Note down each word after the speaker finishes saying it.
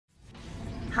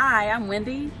Hi, I'm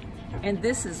Wendy, and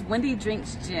this is Wendy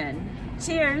Drinks Gin.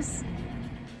 Cheers!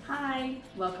 Hi,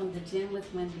 welcome to Gin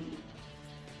with Wendy.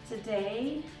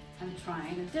 Today, I'm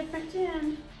trying a different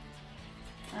gin.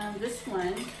 This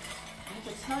one, I have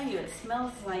to tell you, it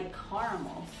smells like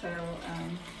caramel. So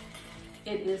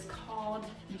it is called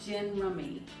Gin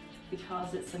Rummy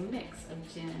because it's a mix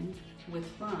of gin with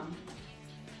rum.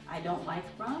 I don't like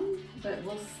rum, but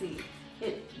we'll see.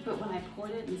 But when I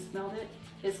poured it and smelled it,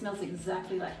 it smells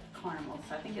exactly like caramel,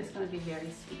 so I think it's going to be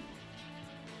very sweet.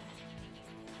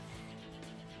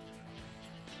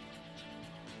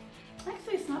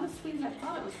 Actually, it's not as sweet as I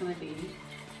thought it was going to be.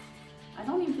 I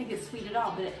don't even think it's sweet at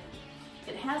all, but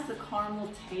it has the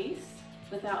caramel taste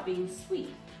without being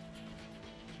sweet,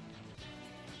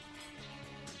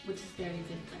 which is very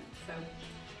different. So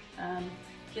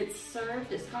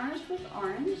it's garnished with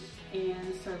orange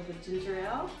and served with ginger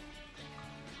ale.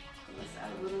 So let's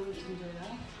add a little ginger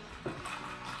ale.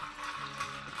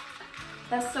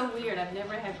 That's so weird. I've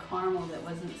never had caramel that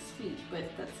wasn't sweet, but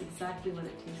that's exactly what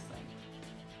it tastes like.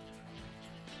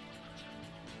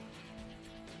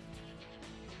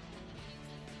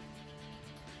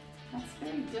 That's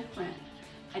very different.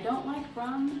 I don't like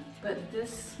rum, but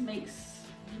this makes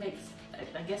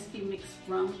I guess if you mix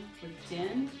rum with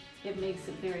gin, it makes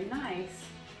it very nice.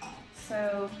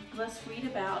 So let's read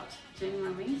about Gin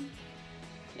Rummy.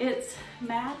 It's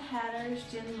Mad Hatter's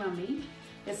Gin Rummy.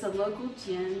 It's a local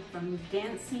gin from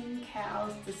Dancing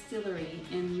Cows Distillery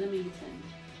in Leamington.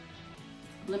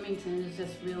 Leamington is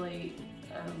just really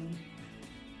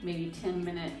maybe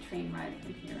 10-minute train ride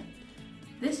from here.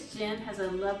 This gin has a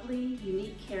lovely,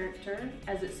 unique character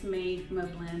as it's made from a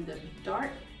blend of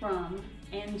dark rum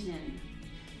and gin,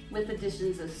 with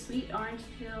additions of sweet orange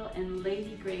peel and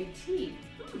lady grey tea,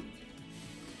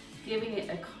 giving it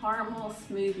a caramel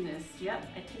smoothness. Yep,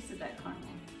 I tasted that caramel.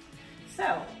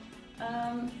 So,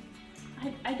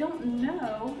 I don't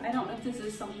know. I don't know if this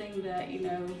is something that,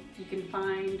 you can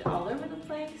find all over the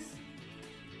place,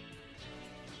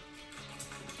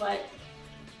 but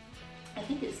I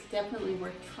think it's definitely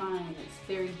worth trying. It's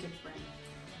very different.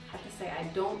 I have to say, I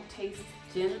don't taste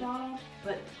gin at all,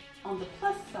 but on the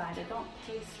plus side, I don't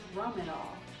taste rum at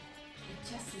all. It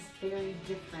just is very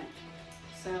different.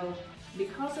 So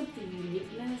because of the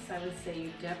uniqueness, I would say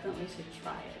you definitely should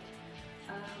try it.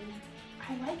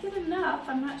 I like it enough.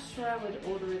 I'm not sure I would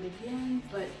order it again,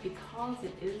 but because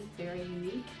it is very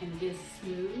unique and it is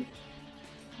smooth,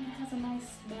 and it has a nice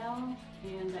smell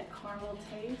and that caramel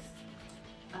taste,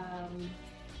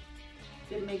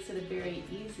 it makes it a very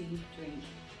easy drink.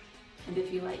 And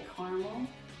if you like caramel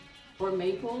or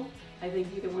maple, I think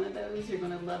either one of those, you're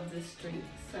going to love this drink.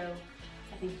 So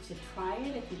I think you should try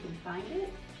it if you can find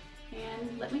it,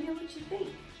 and let me know what you think.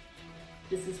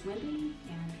 This is Wendy,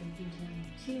 and I'm drinking gin.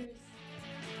 Cheers.